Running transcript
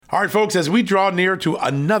All right, folks, as we draw near to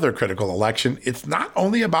another critical election, it's not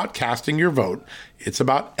only about casting your vote, it's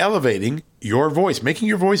about elevating your voice, making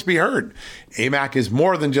your voice be heard. AMAC is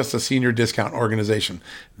more than just a senior discount organization.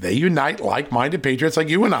 They unite like-minded patriots like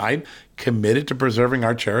you and I, committed to preserving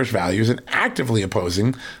our cherished values and actively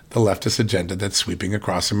opposing the leftist agenda that's sweeping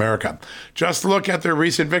across America. Just look at their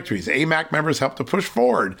recent victories. AMAC members helped to push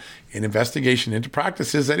forward an investigation into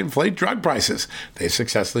practices that inflate drug prices. They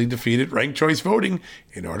successfully defeated ranked choice voting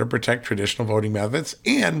in order to protect traditional voting methods,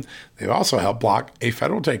 and they've also helped block a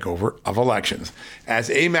federal takeover of elections. As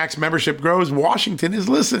AMAC's membership grows, Washington is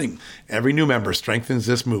listening. Every new member strengthens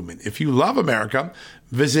this movement. If you love America,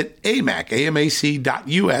 visit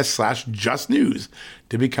amac.us/justnews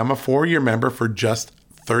to become a 4-year member for just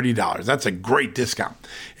 $30. That's a great discount.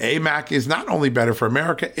 AMAC is not only better for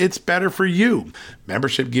America, it's better for you.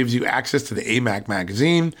 Membership gives you access to the AMAC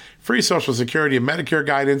magazine, free Social Security and Medicare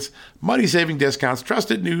guidance, money-saving discounts,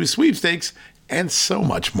 trusted news, sweepstakes, and so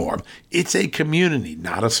much more. It's a community,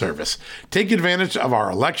 not a service. Take advantage of our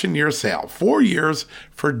election year sale, 4 years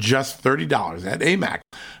for just $30 at AMAC.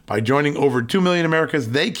 By joining over 2 million Americans,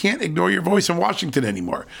 they can't ignore your voice in Washington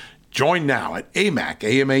anymore. Join now at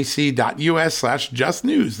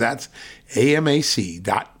amac.us/justnews. That's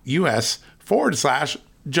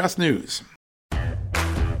amac.us/justnews.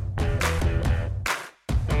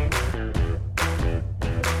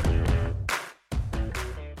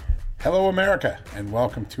 Hello, America, and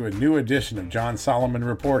welcome to a new edition of John Solomon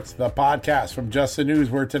Reports, the podcast from Just the News,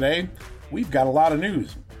 where today we've got a lot of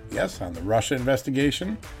news. Yes, on the Russia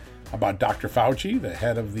investigation, about Dr. Fauci, the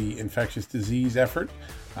head of the infectious disease effort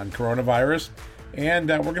on coronavirus. And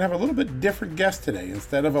we're going to have a little bit different guest today.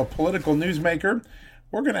 Instead of a political newsmaker,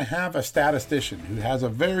 we're going to have a statistician who has a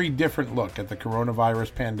very different look at the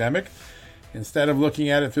coronavirus pandemic. Instead of looking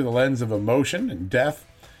at it through the lens of emotion and death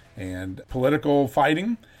and political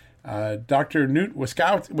fighting, Dr. Newt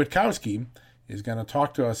Witkowski is going to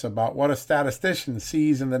talk to us about what a statistician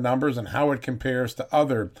sees in the numbers and how it compares to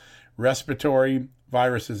other respiratory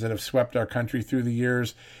viruses that have swept our country through the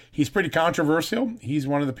years. He's pretty controversial. He's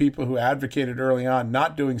one of the people who advocated early on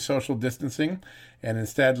not doing social distancing and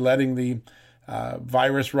instead letting the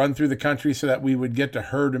virus run through the country so that we would get to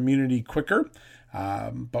herd immunity quicker.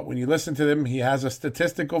 But when you listen to him, he has a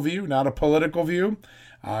statistical view, not a political view.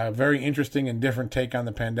 Very interesting and different take on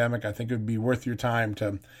the pandemic. I think it would be worth your time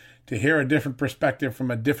to hear a different perspective from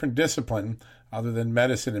a different discipline other than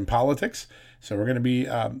medicine and politics. So we're going to be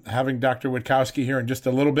having Dr. Witkowski here in just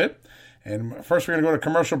a little bit. And first, we're going to go to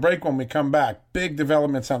commercial break. When we come back, big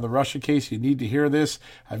developments on the Russia case. You need to hear this.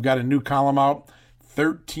 I've got a new column out,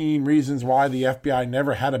 13 reasons why the FBI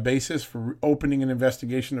never had a basis for opening an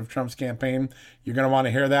investigation of Trump's campaign. You're going to want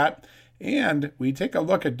to hear that. And we take a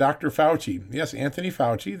look at Dr. Fauci. Yes, Anthony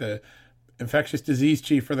Fauci, the infectious disease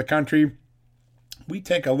chief for the country. We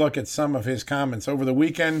take a look at some of his comments over the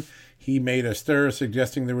weekend. He made a stir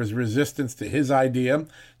suggesting there was resistance to his idea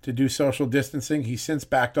to do social distancing. He's since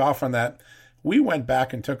backed off on that. We went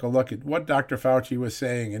back and took a look at what Dr. Fauci was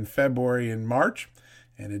saying in February and March,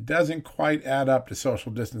 and it doesn't quite add up to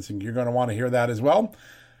social distancing. You're going to want to hear that as well.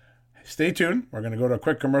 Stay tuned. We're going to go to a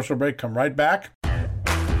quick commercial break. Come right back.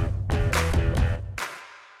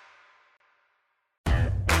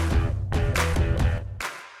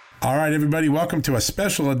 All right, everybody, welcome to a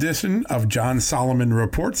special edition of John Solomon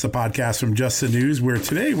Reports, the podcast from Just the News, where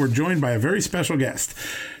today we're joined by a very special guest.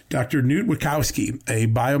 Dr. Newt Witkowski, a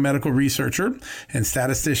biomedical researcher and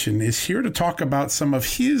statistician, is here to talk about some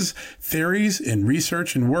of his theories and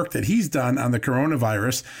research and work that he's done on the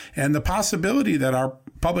coronavirus and the possibility that our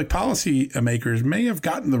public policy makers may have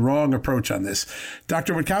gotten the wrong approach on this.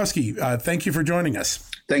 Dr. Witkowski, thank you for joining us.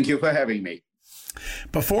 Thank you for having me.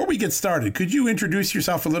 Before we get started, could you introduce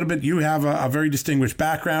yourself a little bit? You have a very distinguished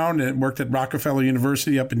background and worked at Rockefeller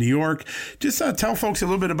University up in New York. Just tell folks a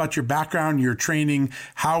little bit about your background, your training,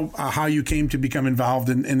 how you came to become involved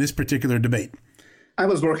in this particular debate. I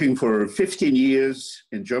was working for 15 years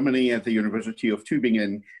in Germany at the University of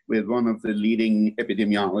Tübingen with one of the leading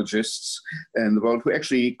epidemiologists in the world who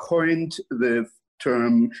actually coined the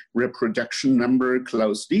term reproduction number,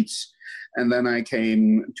 Klaus Dietz. And then I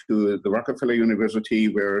came to the Rockefeller University,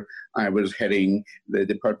 where I was heading the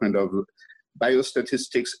Department of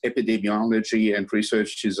Biostatistics, Epidemiology, and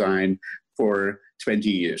Research Design for 20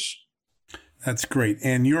 years. That's great.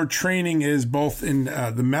 And your training is both in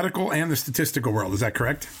the medical and the statistical world. Is that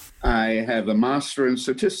correct? I have a master in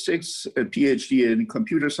statistics, a PhD in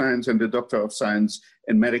computer science, and a doctor of science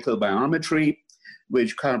in medical biometry,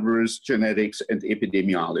 which covers genetics and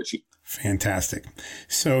epidemiology. Fantastic.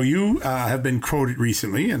 So you have been quoted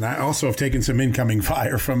recently, and I also have taken some incoming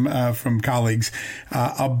fire from colleagues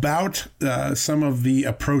about some of the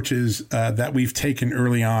approaches that we've taken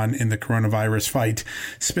early on in the coronavirus fight,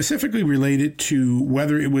 specifically related to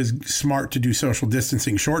whether it was smart to do social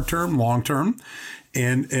distancing short term, long term,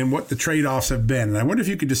 and what the trade-offs have been. And I wonder if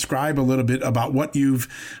you could describe a little bit about what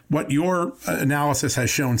your analysis has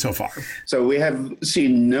shown so far. So we have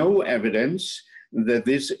seen no evidence that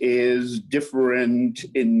this is different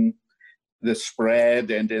in the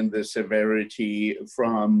spread and in the severity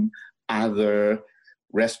from other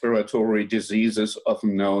respiratory diseases,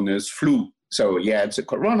 often known as flu. So yeah, it's a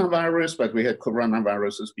coronavirus, but we had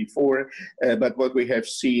coronaviruses before. But what we have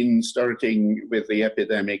seen starting with the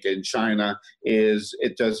epidemic in China is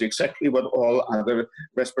it does exactly what all other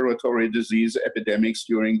respiratory disease epidemics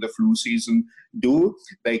during the flu season do.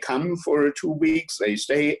 They come for 2 weeks, they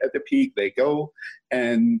stay at the peak, they go,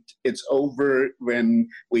 and it's over when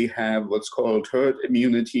we have what's called herd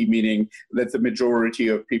immunity, meaning that the majority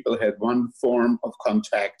of people had one form of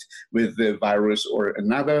contact with the virus or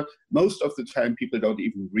another. Most of the time, people don't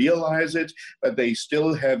even realize it, but they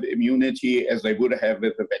still have immunity as they would have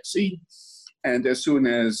with the vaccine. And as soon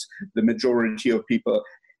as the majority of people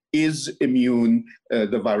is immune,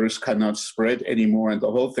 the virus cannot spread anymore, and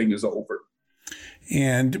the whole thing is over.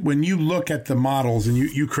 And when you look at the models and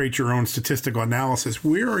you create your own statistical analysis,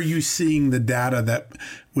 where are you seeing the data that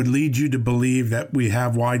would lead you to believe that we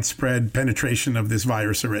have widespread penetration of this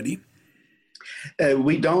virus already?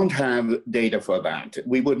 We don't have data for that.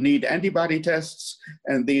 We would need antibody tests,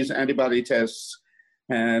 and these antibody tests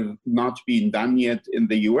have not been done yet in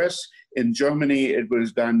the US. In Germany, it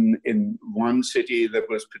was done in one city that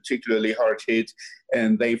was particularly hard hit,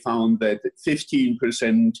 and they found that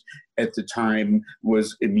 15% at the time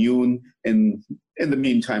was immune. In the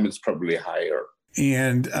meantime, it's probably higher.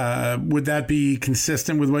 And would that be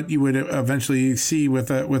consistent with what you would eventually see with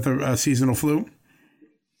a seasonal flu?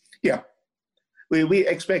 Yeah. We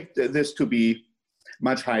expect this to be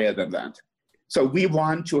much higher than that. So we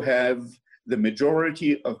want to have the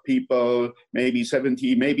majority of people, maybe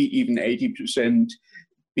 70, maybe even 80%,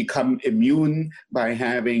 become immune by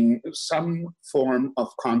having some form of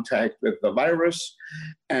contact with the virus,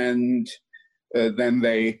 and then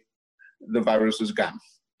the virus is gone,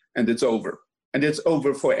 and it's over. And it's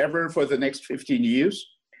over forever for the next 15 years,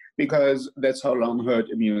 because that's how long herd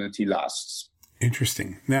immunity lasts.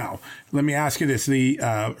 Interesting. Now, let me ask you this.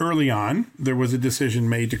 Early on, there was a decision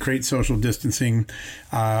made to create social distancing.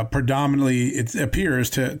 Predominantly, it appears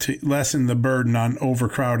to lessen the burden on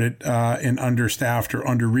overcrowded and understaffed or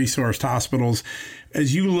under-resourced hospitals.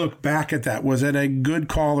 As you look back at that, was it a good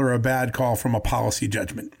call or a bad call from a policy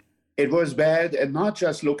judgment? It was bad, and not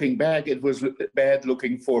just looking back, it was bad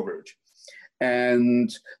looking forward.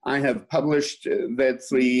 And I have published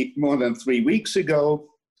that more than 3 weeks ago,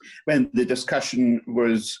 when the discussion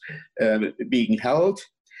was being held,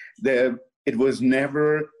 it was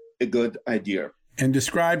never a good idea. And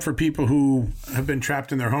describe for people who have been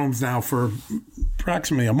trapped in their homes now for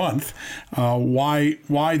approximately a month, why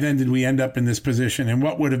then did we end up in this position, and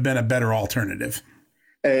what would have been a better alternative?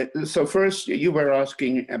 So first, you were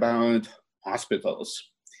asking about hospitals.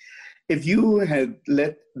 If you had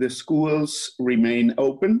let the schools remain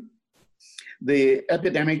open, the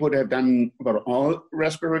epidemic would have done what all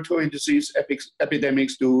respiratory disease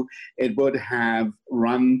epidemics do. It would have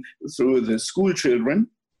run through the school children,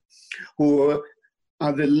 who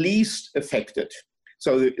are the least affected.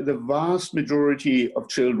 So the vast majority of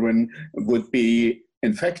children would be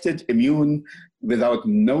infected, immune, without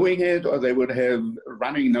knowing it, or they would have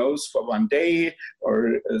running nose for one day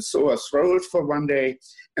or a sore throat for one day,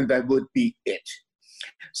 and that would be it.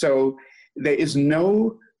 So there is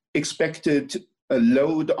no expected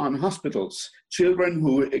load on hospitals. Children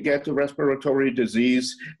who get a respiratory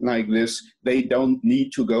disease like this, they don't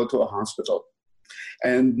need to go to a hospital.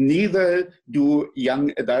 And neither do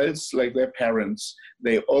young adults like their parents.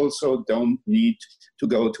 They also don't need to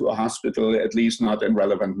go to a hospital, at least not in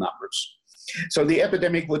relevant numbers. So the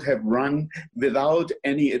epidemic would have run without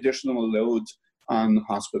any additional load on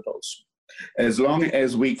hospitals. As long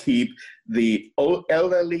as we keep the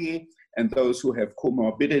elderly and those who have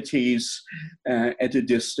comorbidities at a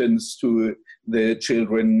distance to the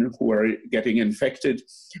children who are getting infected.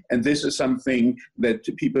 And this is something that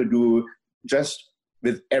people do just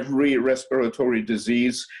with every respiratory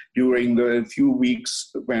disease during the few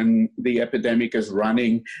weeks when the epidemic is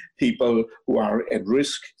running. People who are at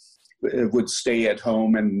risk would stay at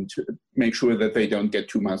home and make sure that they don't get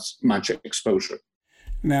too much exposure.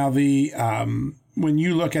 Now, when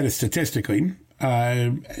you look at it statistically,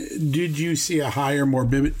 Did you see a higher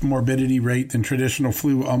morbidity rate than traditional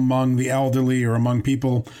flu among the elderly or among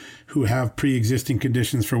people who have pre-existing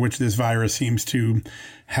conditions for which this virus seems to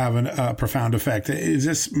have a profound effect? Is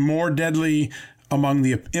this more deadly among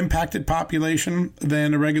the impacted population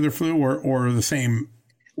than a regular flu, or the same?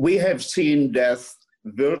 We have seen death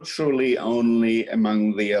virtually only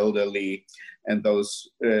among the elderly and those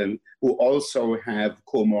who also have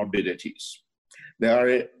comorbidities. There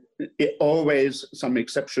are always some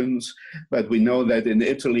exceptions, but we know that in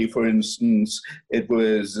Italy, for instance, it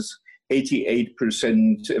was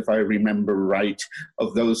 88%, if I remember right,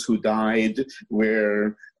 of those who died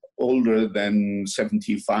were older than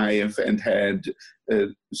 75 and had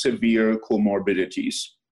severe comorbidities,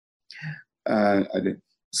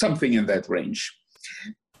 something in that range.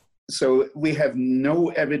 So we have no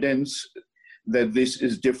evidence that this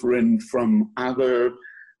is different from other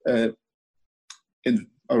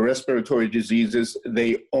respiratory diseases.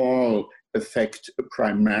 They all affect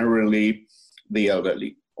primarily the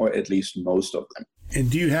elderly, or at least most of them. And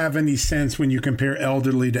do you have any sense when you compare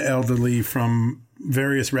elderly to elderly from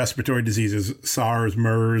various respiratory diseases, SARS,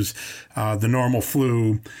 MERS, the normal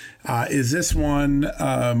flu, is this one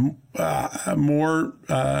more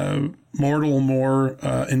mortal, more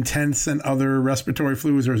intense than other respiratory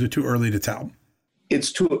flus, or is it too early to tell?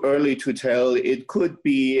 It's too early to tell. It could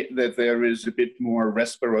be that there is a bit more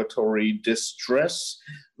respiratory distress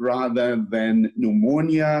rather than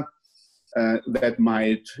pneumonia. That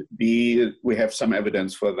might be, we have some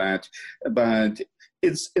evidence for that, but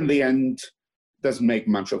it's in the end doesn't make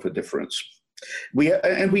much of a difference.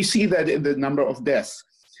 We see that in the number of deaths.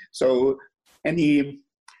 So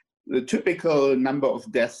the typical number of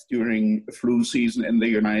deaths during flu season in the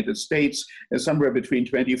United States is somewhere between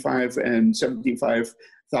 25 and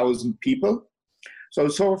 75,000 people.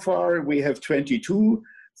 So far we have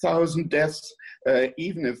 22,000 deaths.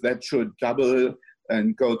 Even if that should double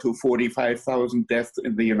and go to 45,000 deaths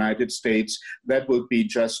in the United States, that would be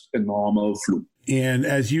just a normal flu. And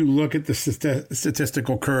as you look at the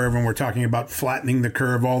statistical curve, and we're talking about flattening the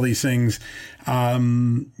curve, all these things,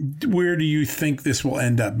 where do you think this will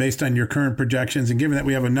end up based on your current projections? And given that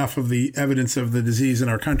we have enough of the evidence of the disease in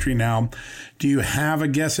our country now, do you have a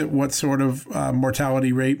guess at what sort of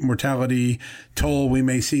mortality toll we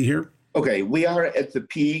may see here? Okay, we are at the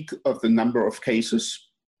peak of the number of cases.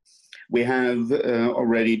 We have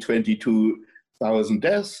already 22,000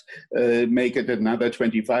 deaths, make it another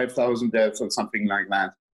 25,000 deaths or something like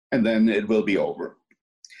that, and then it will be over.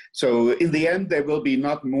 So in the end, there will be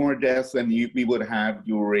not more deaths than we would have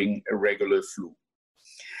during a regular flu.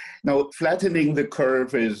 Now, flattening the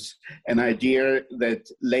curve is an idea that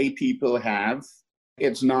lay people have.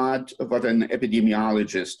 It's not what an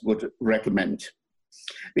epidemiologist would recommend,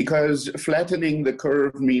 because flattening the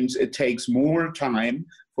curve means it takes more time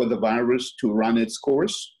for the virus to run its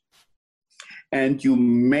course, and you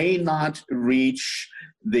may not reach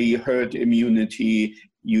the herd immunity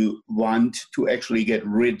you want to actually get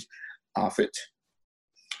rid of it.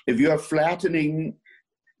 If you are flattening,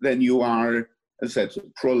 then you are, as I said,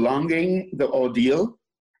 prolonging the ordeal,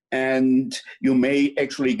 and you may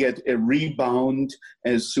actually get a rebound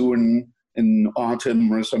as soon in autumn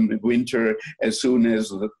or some winter, as soon as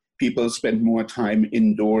the people spend more time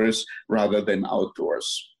indoors rather than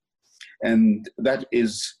outdoors. And that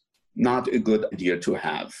is not a good idea to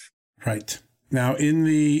have. Right. Now, in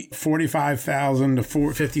the 45,000 to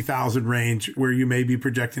 50,000 range, where you may be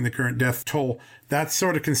projecting the current death toll, that's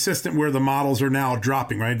sort of consistent where the models are now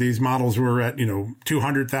dropping, right? These models were at,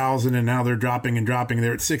 200,000, and now they're dropping and dropping.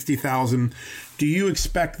 They're at 60,000. Do you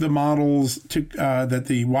expect the models to that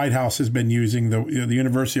the White House has been using, the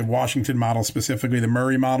University of Washington model, specifically the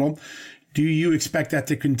Murray model, do you expect that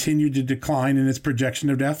to continue to decline in its projection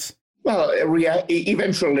of deaths? Well,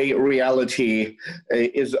 eventually reality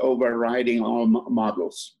is overriding all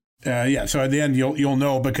models. So at the end you'll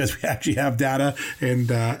know, because we actually have data, and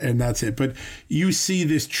that's it. But you see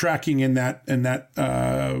this tracking in that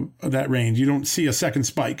range. You don't see a second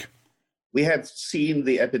spike. We have seen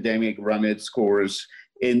the epidemic run its course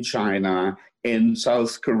in China, in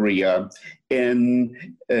South Korea,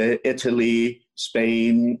 in Italy,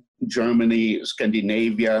 Spain, Germany,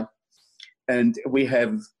 Scandinavia, and we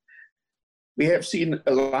have seen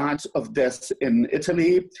a lot of deaths in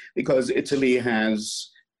Italy because Italy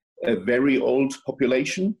has a very old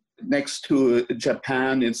population. Next to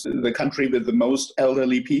Japan, it's the country with the most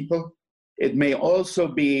elderly people. It may also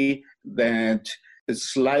be that a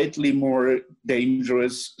slightly more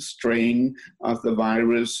dangerous strain of the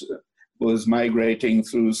virus was migrating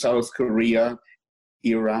through South Korea,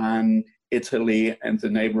 Iran, Italy, and the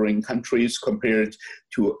neighboring countries compared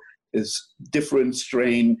to different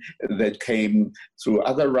strain that came through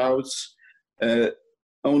other routes.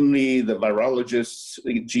 Only the virologists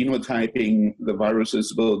genotyping the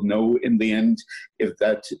viruses will know in the end if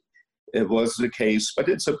that was the case, but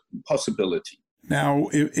it's a possibility. Now,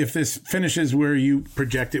 if this finishes where you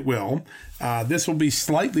project it will, this will be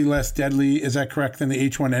slightly less deadly, is that correct, than the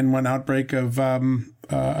H1N1 outbreak of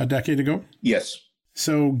a decade ago? Yes.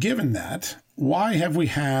 So given that, why have we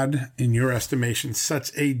had, in your estimation,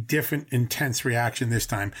 such a different, intense reaction this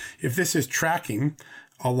time? If this is tracking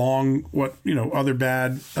along what, other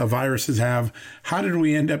bad viruses have, how did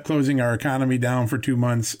we end up closing our economy down for 2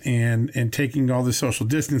 months and taking all the social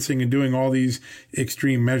distancing and doing all these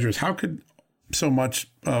extreme measures? How could so much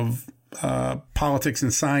of politics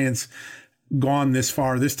and science gone this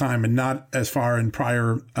far this time and not as far in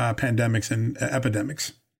prior pandemics and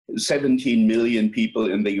epidemics? 17 million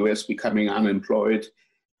people in the US becoming unemployed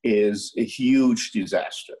is a huge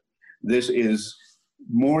disaster. This is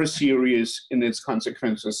more serious in its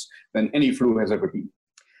consequences than any flu has ever been.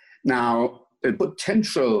 Now, a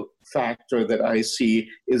potential factor that I see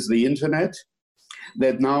is the internet,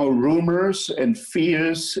 that now rumors and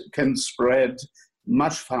fears can spread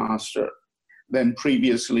much faster than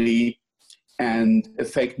previously and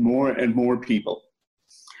affect more and more people.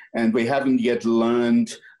 And we haven't yet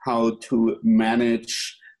learned how to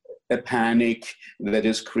manage a panic that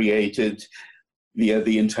is created via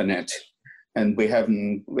the internet. And I have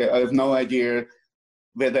no idea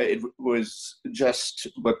whether it was just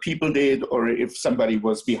what people did or if somebody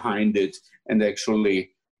was behind it and actually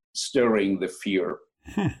stirring the fear.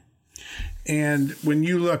 And when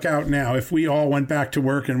you look out now, if we all went back to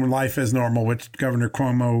work and life as normal, which Governor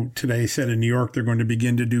Cuomo today said in New York they're going to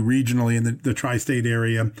begin to do regionally in the tri-state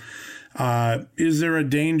area, is there a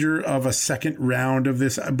danger of a second round of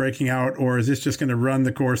this breaking out, or is this just going to run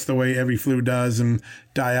the course the way every flu does and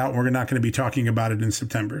die out, and we're not going to be talking about it in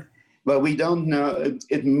September? Well, we don't know.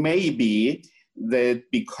 It may be that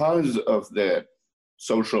because of the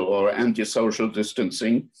social or antisocial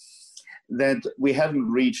distancing, that we haven't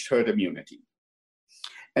reached herd immunity.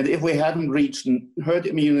 And if we haven't reached herd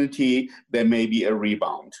immunity, there may be a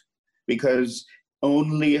rebound, because the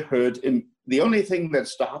only thing that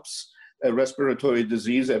stops a respiratory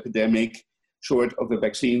disease epidemic, short of the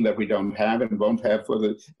vaccine that we don't have and won't have for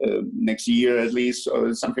the next year at least,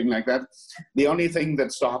 or something like that, the only thing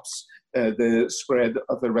that stops the spread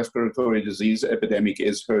of the respiratory disease epidemic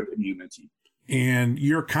is herd immunity. And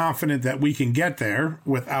you're confident that we can get there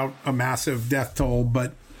without a massive death toll,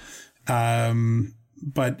 but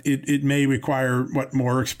it may require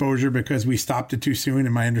more exposure because we stopped it too soon.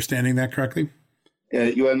 Am I understanding that correctly?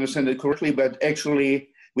 You understand it correctly, but actually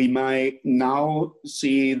we might now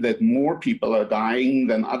see that more people are dying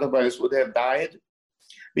than otherwise would have died,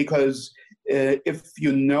 because if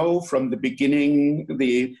you know from the beginning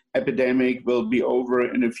the epidemic will be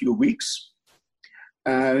over in a few weeks,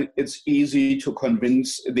 it's easy to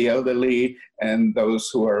convince the elderly and those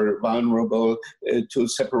who are vulnerable to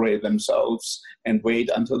separate themselves and wait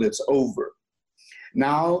until it's over.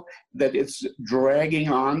 Now that it's dragging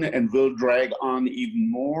on and will drag on even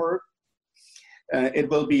more, it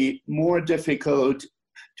will be more difficult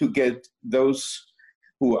to get those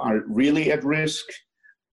who are really at risk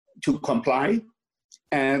to comply.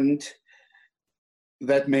 And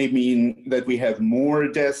that may mean that we have more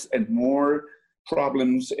deaths and more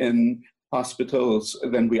problems in hospitals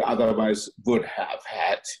than we otherwise would have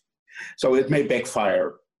had. So it may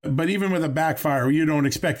backfire. But even with a backfire, you don't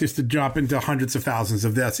expect this to drop into hundreds of thousands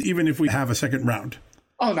of deaths, even if we have a second round?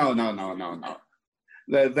 Oh, no.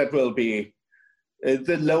 That will be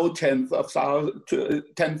the low 10,000,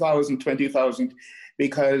 20,000,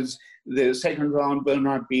 because the second round will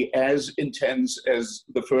not be as intense as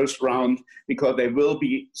the first round, because there will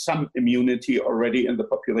be some immunity already in the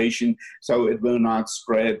population, so it will not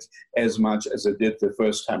spread as much as it did the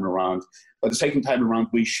first time around. But the second time around,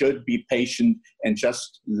 we should be patient and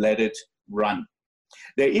just let it run.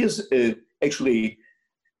 There is actually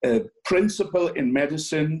a principle in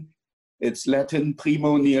medicine. It's Latin,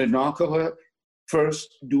 primo nihil nocere,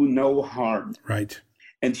 first do no harm. Right.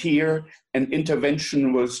 And here, an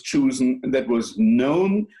intervention was chosen that was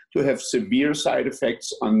known to have severe side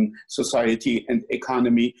effects on society and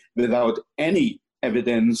economy without any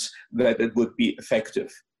evidence that it would be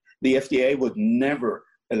effective. The FDA would never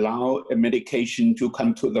allow a medication to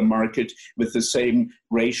come to the market with the same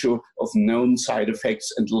ratio of known side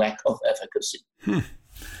effects and lack of efficacy.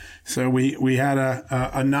 So we had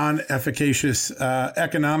a non-efficacious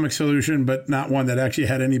economic solution, but not one that actually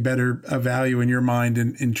had any better value in your mind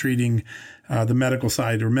in treating the medical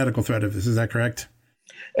side or medical threat of this. Is that correct?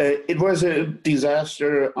 It was a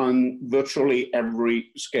disaster on virtually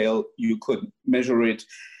every scale you could measure it.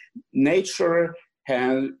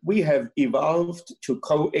 We have evolved to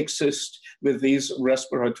coexist with these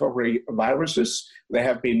respiratory viruses. They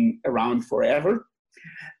have been around forever.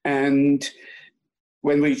 And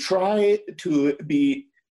when we try to be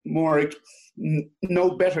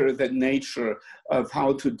know better than nature of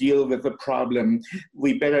how to deal with the problem,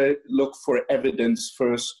 we better look for evidence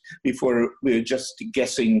first before we're just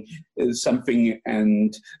guessing something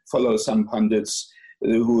and follow some pundits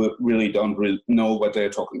who really don't know what they're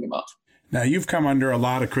talking about. Now, you've come under a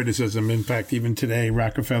lot of criticism. In fact, even today,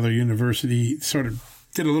 Rockefeller University sort of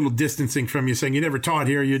did a little distancing from you, saying you never taught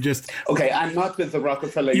here. You just... Okay, I'm not with the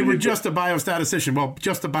Rockefeller You were just a biostatistician. Well,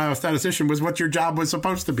 just a biostatistician was what your job was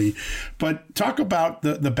supposed to be. But talk about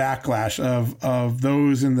the backlash of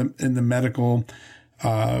those in the medical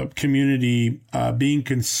community being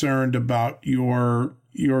concerned about your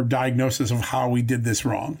diagnosis of how we did this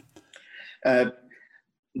wrong.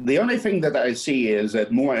 The only thing that I see is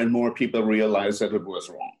that more and more people realize that it was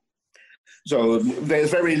wrong. So there's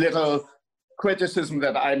very little criticism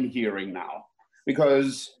that I'm hearing now,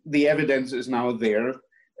 because the evidence is now there.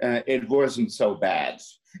 It wasn't so bad.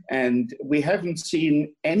 And we haven't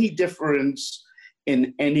seen any difference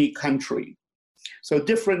in any country. So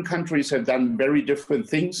different countries have done very different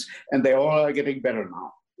things, and they all are getting better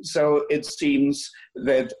now. So it seems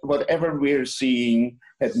that whatever we're seeing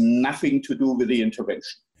had nothing to do with the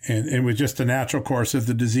intervention. And it was just a natural course of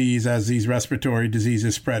the disease as these respiratory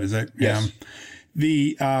diseases spread. Is that? Yes.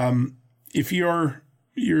 If you're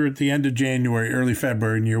at the end of January, early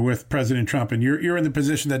February, and you're with President Trump, and you're in the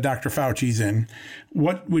position that Dr. Fauci's in,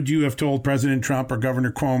 what would you have told President Trump or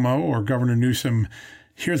Governor Cuomo or Governor Newsom?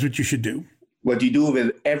 Here's what you should do. What you do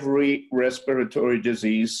with every respiratory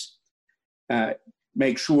disease,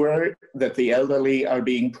 make sure that the elderly are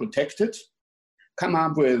being protected. Come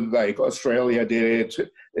up with, like Australia did,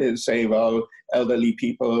 say, well, elderly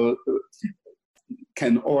people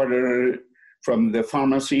can order from the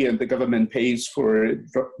pharmacy and the government pays for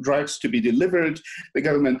drugs to be delivered. The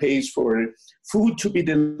government pays for food to be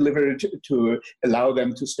delivered to allow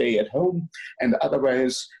them to stay at home, and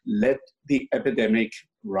otherwise let the epidemic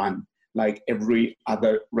run like every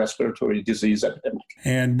other respiratory disease epidemic.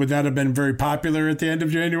 And would that have been very popular at the end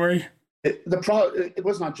of January? It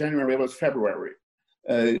was not January, it was February.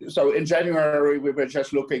 So in January, we were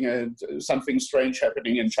just looking at something strange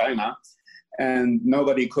happening in China, and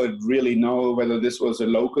nobody could really know whether this was a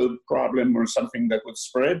local problem or something that would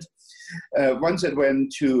spread. Once it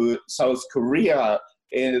went to South Korea,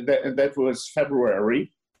 that was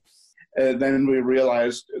February, then we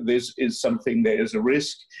realized this is something, there is a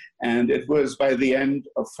risk. And it was by the end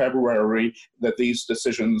of February that these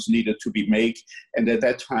decisions needed to be made. And at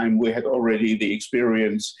that time, we had already the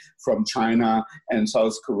experience from China and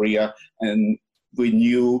South Korea, and we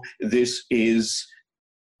knew this is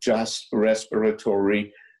just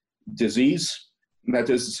respiratory disease. That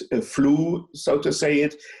is a flu, so to say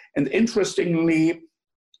it. And interestingly,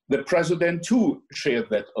 the president too shared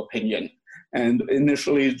that opinion, and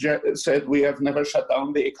initially said, we have never shut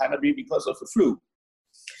down the economy because of the flu.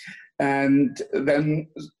 And then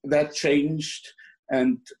that changed,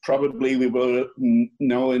 and probably we will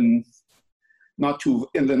know in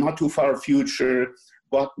the not too far future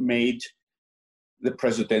what made the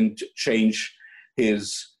president change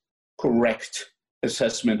his correct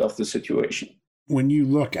assessment of the situation. When you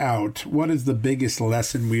look out, what is the biggest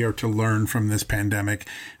lesson we are to learn from this pandemic?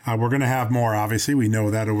 We're going to have more, obviously. We know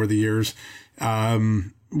that over the years.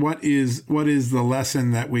 What is the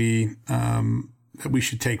lesson that we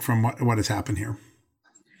should take from what has happened here?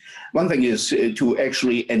 One thing is to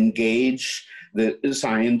actually engage the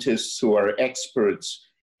scientists who are experts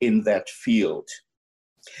in that field.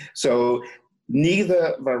 So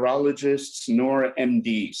neither virologists nor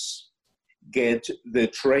MDs get the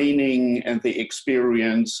training and the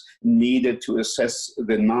experience needed to assess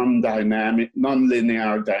the nonlinear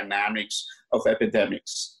dynamics of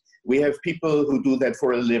epidemics. We have people who do that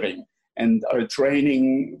for a living and are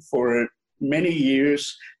training for many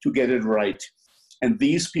years to get it right. And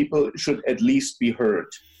these people should at least be heard.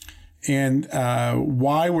 And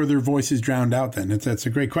why were their voices drowned out then? That's a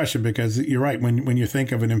great question, because you're right. When you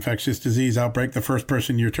think of an infectious disease outbreak, the first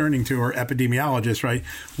person you're turning to are epidemiologists, right?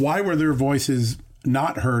 Why were their voices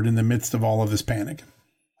not heard in the midst of all of this panic?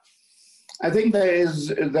 I think there's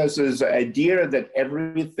this idea that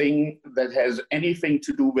everything that has anything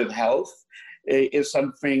to do with health is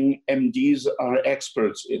something MDs are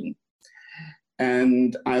experts in.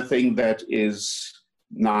 And I think that is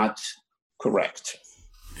not correct.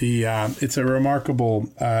 It's a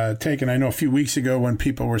remarkable take. And I know a few weeks ago when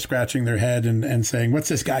people were scratching their head and saying, what's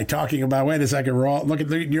this guy talking about? Wait a second, look at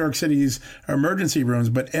New York City's emergency rooms.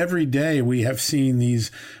 But every day we have seen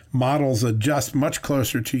these models adjust much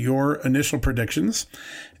closer to your initial predictions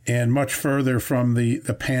and much further from the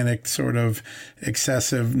panicked sort of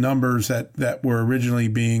excessive numbers that were originally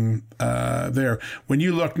being there. When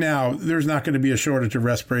you look now, there's not going to be a shortage of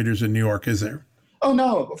respirators in New York, is there? Oh,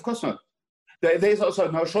 no, of course not. There's also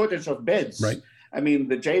no shortage of beds. Right. I mean,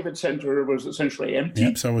 the Javits Center was essentially empty.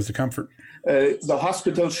 Yep, so was the Comfort. The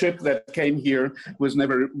hospital ship that came here was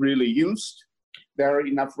never really used. There are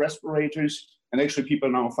enough respirators. And actually, people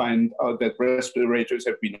now find out that respirators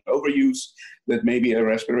have been overused, that maybe a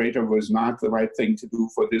respirator was not the right thing to do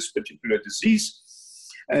for this particular disease.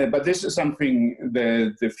 But this is something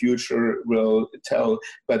that the future will tell.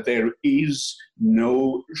 But there is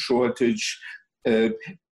no shortage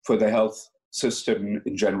for the health system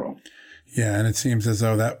in general. Yeah, and it seems as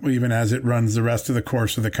though that even as it runs the rest of the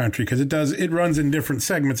course of the country, because it runs in different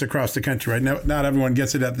segments across the country, right? Now, not everyone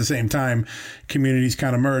gets it at the same time. Communities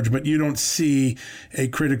kind of merge, but you don't see a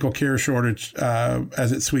critical care shortage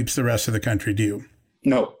as it sweeps the rest of the country, do you?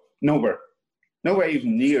 No, nowhere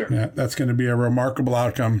even near. Yeah, that's going to be a remarkable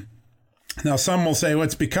outcome. Now, some will say, well,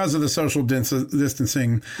 it's because of the social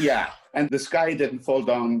distancing. Yeah, and the sky didn't fall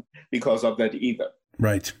down because of that either.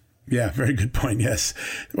 Right. Yeah, very good point. Yes.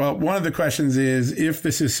 Well, one of the questions is, if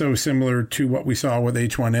this is so similar to what we saw with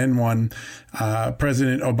H1N1,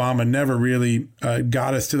 President Obama never really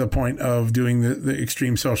got us to the point of doing the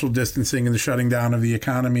extreme social distancing and the shutting down of the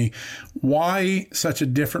economy. Why such a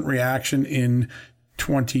different reaction in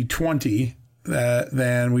 2020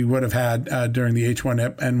 than we would have had during the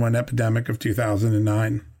H1N1 epidemic of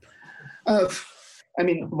 2009? I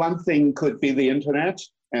mean, one thing could be the internet,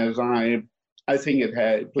 as I think it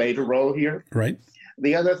had played a role here. Right.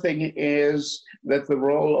 The other thing is that the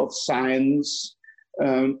role of science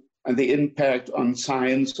and the impact on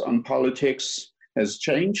science on politics has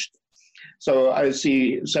changed. So I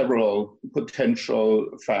see several potential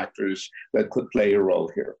factors that could play a role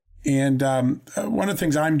here. And one of the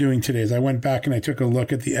things I'm doing today is I went back and I took a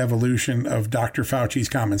look at the evolution of Dr. Fauci's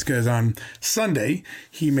comments, because on Sunday,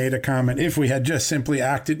 he made a comment, if we had just simply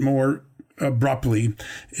acted more abruptly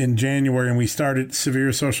in January and we started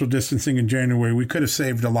severe social distancing in January, we could have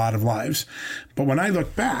saved a lot of lives. But when I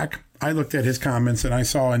look back, I looked at his comments and I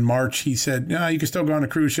saw in March, he said, no, you can still go on a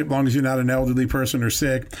cruise ship as long as you're not an elderly person or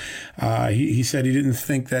sick. He said he didn't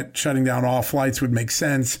think that shutting down all flights would make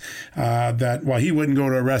sense, that while he wouldn't go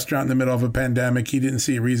to a restaurant in the middle of a pandemic, he didn't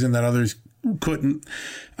see a reason that others couldn't.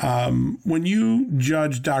 When you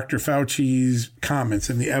judge Dr. Fauci's comments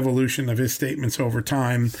and the evolution of his statements over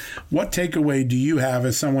time, what takeaway do you have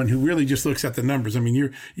as someone who really just looks at the numbers? I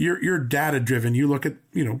mean, you're data driven. You look at,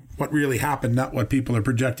 what really happened, not what people are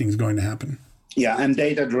projecting is going to happen. Yeah, I'm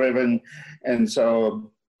data driven. And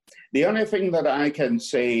so the only thing that I can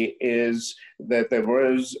say is that there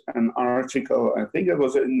was an article, I think it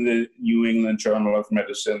was in the New England Journal of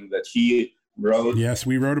Medicine, that he wrote. Yes,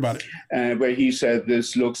 we wrote about it. Where he said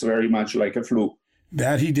this looks very much like a flu.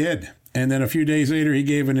 That he did. And then a few days later, he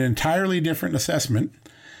gave an entirely different assessment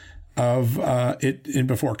of it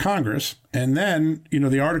before Congress. And then,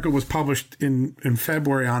 the article was published in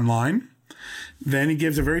February online. Then he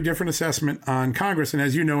gives a very different assessment on Congress. And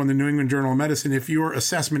as you know, in the New England Journal of Medicine, if your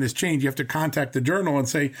assessment has changed, you have to contact the journal and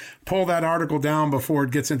say, pull that article down before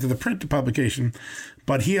it gets into the print publication.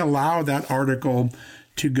 But he allowed that article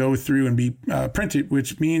to go through and be printed,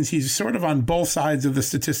 which means he's sort of on both sides of the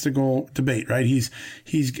statistical debate, right? He's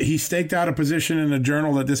staked out a position in a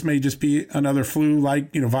journal that this may just be another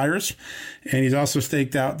flu-like, virus, and he's also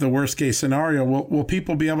staked out the worst case scenario. Will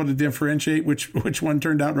people be able to differentiate which one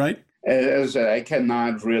turned out right? As I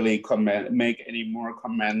cannot really make any more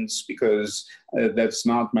comments because that's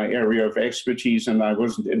not my area of expertise, and I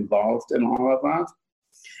wasn't involved in all of that.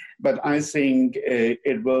 But I think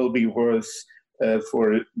it will be worth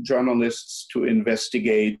for journalists to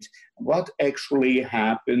investigate what actually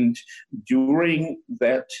happened during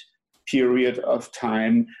that period of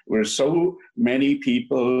time where so many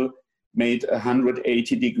people made a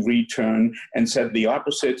 180-degree turn and said the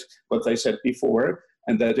opposite what they said before,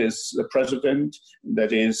 and that is the president,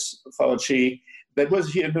 that is Fauci, that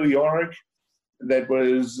was here in New York, that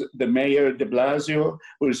was the mayor de Blasio,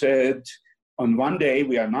 who said, on one day,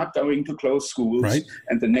 we are not going to close schools, right.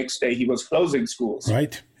 And the next day he was closing schools.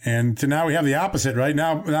 Right. And so now we have the opposite, right?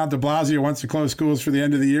 Now de Blasio wants to close schools for the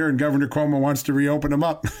end of the year and Governor Cuomo wants to reopen them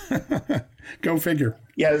up. Go figure.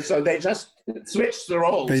 Yeah, so they just switched the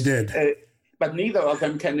roles. They did. but neither of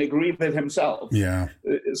them can agree with himself. Yeah.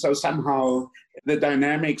 So somehow the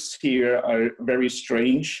dynamics here are very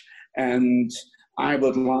strange, and I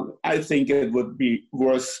think it would be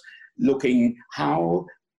worth looking how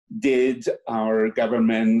did our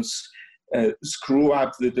governments screw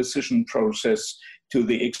up the decision process to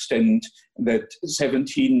the extent that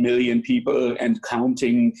 17 million people and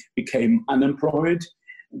counting became unemployed,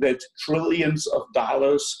 that trillions of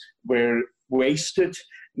dollars were wasted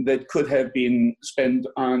that could have been spent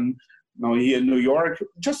on, here in New York,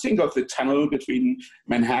 just think of the tunnel between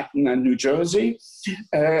Manhattan and New Jersey,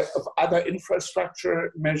 of other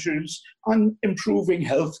infrastructure measures on improving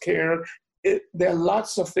healthcare. There are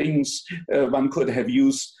lots of things one could have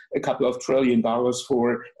used a couple of $1 trillion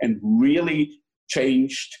for and really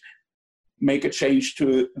make a change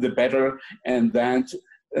to the better, and that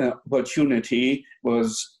opportunity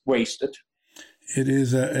was wasted. It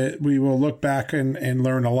is. We will look back and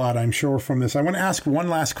learn a lot, I'm sure, from this. I want to ask one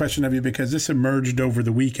last question of you because this emerged over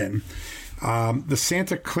the weekend. The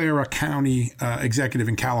Santa Clara County executive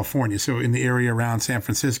in California, so in the area around San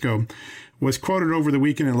Francisco, was quoted over the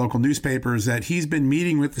weekend in local newspapers that he's been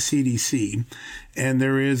meeting with the CDC, and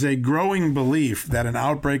there is a growing belief that an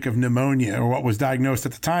outbreak of pneumonia, or what was diagnosed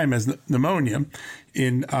at the time as pneumonia,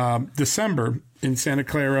 in December in Santa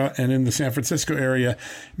Clara and in the San Francisco area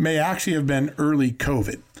may actually have been early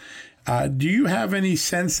COVID. Do you have any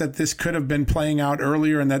sense that this could have been playing out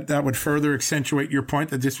earlier and that would further accentuate your point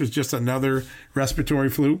that this was just another respiratory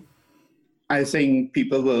flu? I think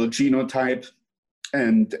people will genotype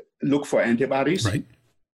and look for antibodies. Right.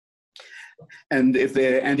 And if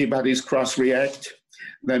the antibodies cross-react,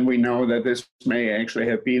 then we know that this may actually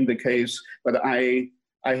have been the case. But I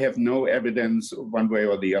have no evidence one way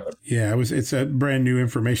or the other. Yeah, it's a brand new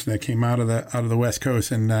information that came out of the West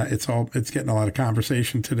Coast, and it's getting a lot of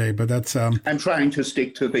conversation today. But that's I'm trying to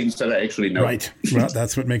stick to things that I actually know. Right. Well,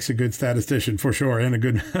 that's what makes a good statistician for sure, and a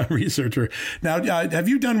good researcher. Now, have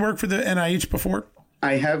you done work for the NIH before?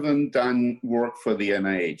 I haven't done work for the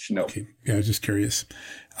NIH. No. Okay. Yeah, I was just curious.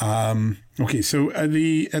 Okay, so at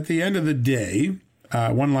the end of the day.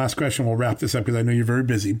 One last question. We'll wrap this up because I know you're very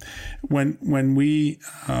busy. When we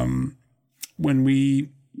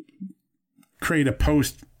create a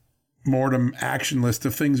post-mortem action list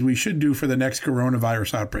of things we should do for the next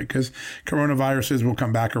coronavirus outbreak, because coronaviruses will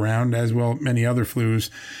come back around, as will many other flus,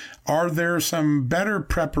 are there some better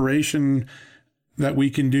preparation that we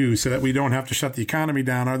can do so that we don't have to shut the economy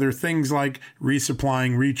down? Are there things like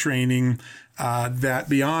resupplying, retraining, that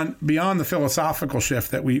beyond the philosophical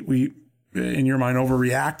shift that we in your mind,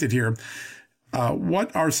 overreacted here?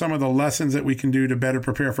 What are some of the lessons that we can do to better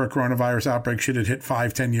prepare for a coronavirus outbreak should it hit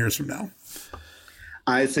 5-10 years from now?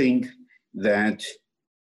 I think that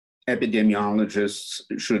epidemiologists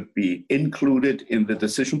should be included in the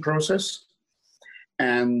decision process,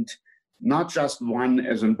 and not just one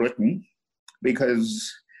as in Britain, because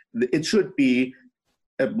it should be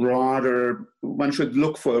one should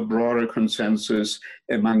look for a broader consensus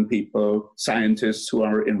among people, scientists who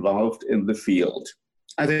are involved in the field.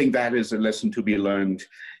 I think that is a lesson to be learned.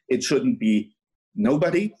 It shouldn't be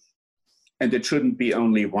nobody, and it shouldn't be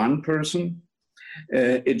only one person.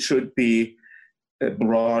 It should be a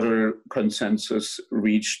broader consensus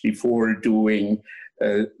reached before doing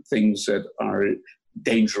things that are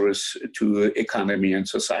dangerous to economy and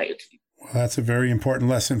society. Well, that's a very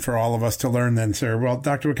important lesson for all of us to learn then, sir. Well,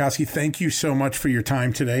 Dr. Witkowski, thank you so much for your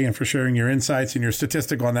time today and for sharing your insights and your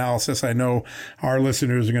statistical analysis. I know our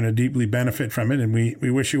listeners are going to deeply benefit from it, and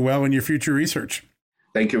we wish you well in your future research.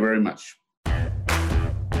 Thank you very much.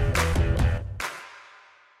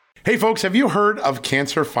 Hey folks, have you heard of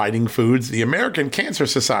cancer-fighting foods? The American Cancer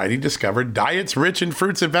Society discovered diets rich in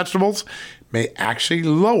fruits and vegetables may actually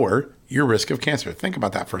lower your risk of cancer. Think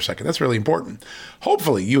about that for a second. That's really important.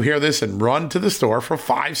 Hopefully you hear this and run to the store for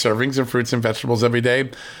 5 servings of fruits and vegetables every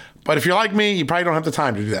day. But if you're like me, you probably don't have the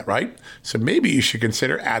time to do that, right? So maybe you should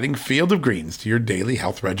consider adding Field of Greens to your daily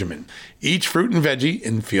health regimen. Each fruit and veggie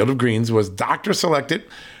in Field of Greens was doctor selected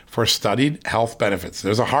for studied health benefits.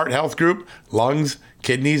 There's a heart health group, lungs,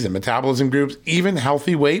 kidneys, and metabolism groups, even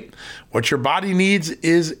healthy weight. What your body needs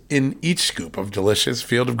is in each scoop of delicious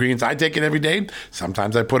Field of Greens. I take it every day.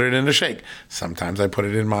 Sometimes I put it in a shake. Sometimes I put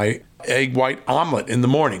it in my egg white omelet in the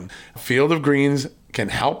morning. Field of Greens can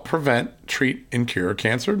help prevent, treat, and cure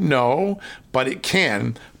cancer? No, but it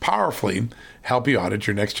can powerfully help you out at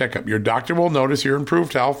your next checkup. Your doctor will notice your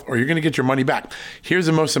improved health, or you're going to get your money back. Here's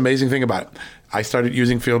the most amazing thing about it. I started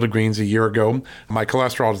using Field of Greens a year ago. My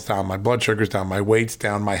cholesterol is down, my blood sugar is down, my weight's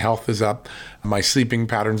down, my health is up, my sleeping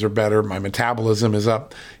patterns are better, my metabolism is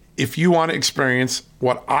up. If you want to experience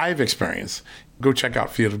what I've experienced, go check out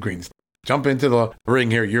Field of Greens. Jump into the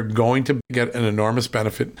ring here. You're going to get an enormous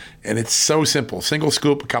benefit, and it's so simple. Single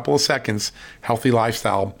scoop, a couple of seconds, healthy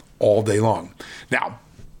lifestyle all day long. Now,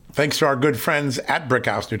 thanks to our good friends at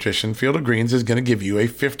Brickhouse Nutrition, Field of Greens is going to give you a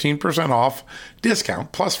 15% off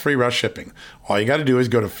discount plus free rush shipping. All you got to do is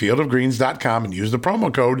go to fieldofgreens.com and use the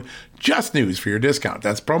promo code JUSTNEWS for your discount.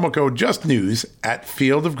 That's promo code JUSTNEWS at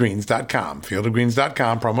fieldofgreens.com.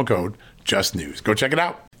 Fieldofgreens.com, promo code JUSTNEWS. Go check it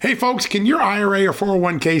out. Hey folks, can your IRA or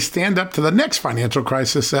 401k stand up to the next financial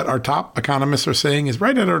crisis that our top economists are saying is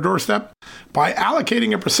right at our doorstep? By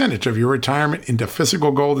allocating a percentage of your retirement into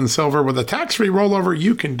physical gold and silver with a tax-free rollover,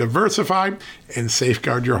 you can diversify and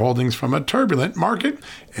safeguard your holdings from a turbulent market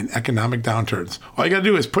and economic downturns. All you got to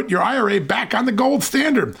do is put your IRA back on the gold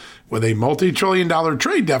standard. With a multi-trillion-dollar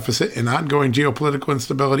trade deficit and ongoing geopolitical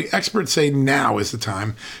instability, experts say now is the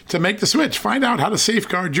time to make the switch. Find out how to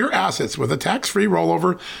safeguard your assets with a tax-free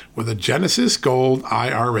rollover with a Genesis Gold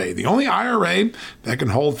IRA, the only IRA that can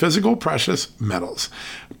hold physical precious metals.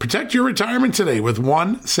 Protect your retirement today with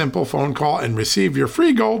one simple phone call and receive your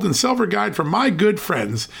free gold and silver guide from my good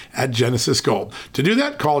friends at Genesis Gold. To do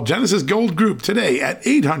that, call Genesis Gold Group today at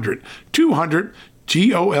 800-200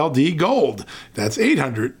 GOLD Gold. That's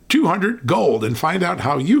 800-200-GOLD, and find out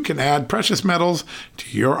how you can add precious metals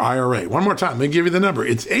to your IRA. One more time, let me give you the number.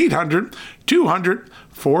 It's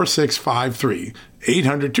 800-200-4653.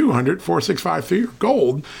 800-200-4653 or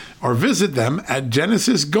gold, or visit them at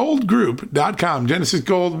genesisgoldgroup.com. Genesis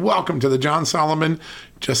Gold, welcome to the John Solomon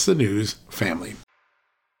Just the News family.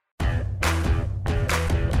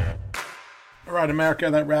 All right,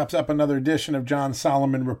 America, that wraps up another edition of John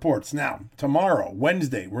Solomon Reports. Now, tomorrow,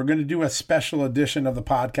 Wednesday, we're going to do a special edition of the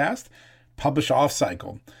podcast, Publish Off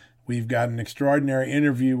Cycle. We've got an extraordinary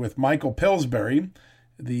interview with Michael Pillsbury,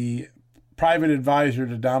 the private advisor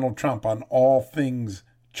to Donald Trump on all things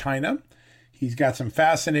China. He's got some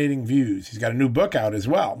fascinating views. He's got a new book out as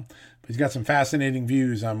well. But he's got some fascinating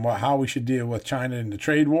views on how we should deal with China in the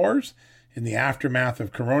trade wars, in the aftermath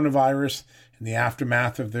of coronavirus, in the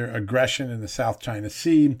aftermath of their aggression in the South China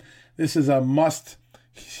Sea. This is a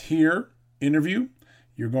must-hear interview.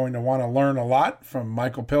 You're going to want to learn a lot from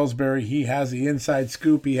Michael Pillsbury. He has the inside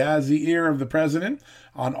scoop. He has the ear of the president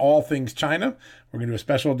on all things China. We're going to do a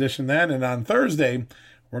special edition then. And on Thursday,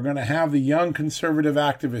 we're going to have the young conservative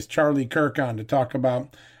activist Charlie Kirk on to talk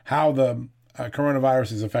about how the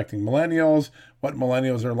coronavirus is affecting millennials, what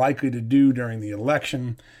millennials are likely to do during the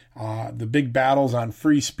election, the big battles on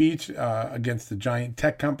free speech against the giant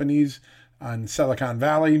tech companies on Silicon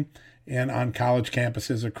Valley and on college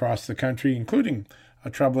campuses across the country, including a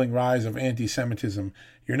troubling rise of anti-Semitism.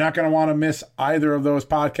 You're not going to want to miss either of those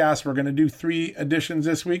podcasts. We're going to do 3 editions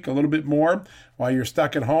this week, a little bit more while you're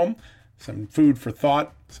stuck at home. Some food for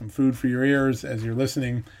thought, some food for your ears as you're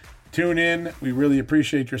listening. Tune in. We really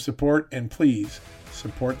appreciate your support, and please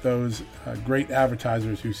support those great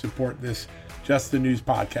advertisers who support this Just the News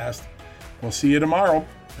podcast. We'll see you tomorrow.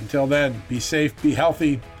 Until then, be safe, be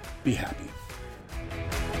healthy, be happy.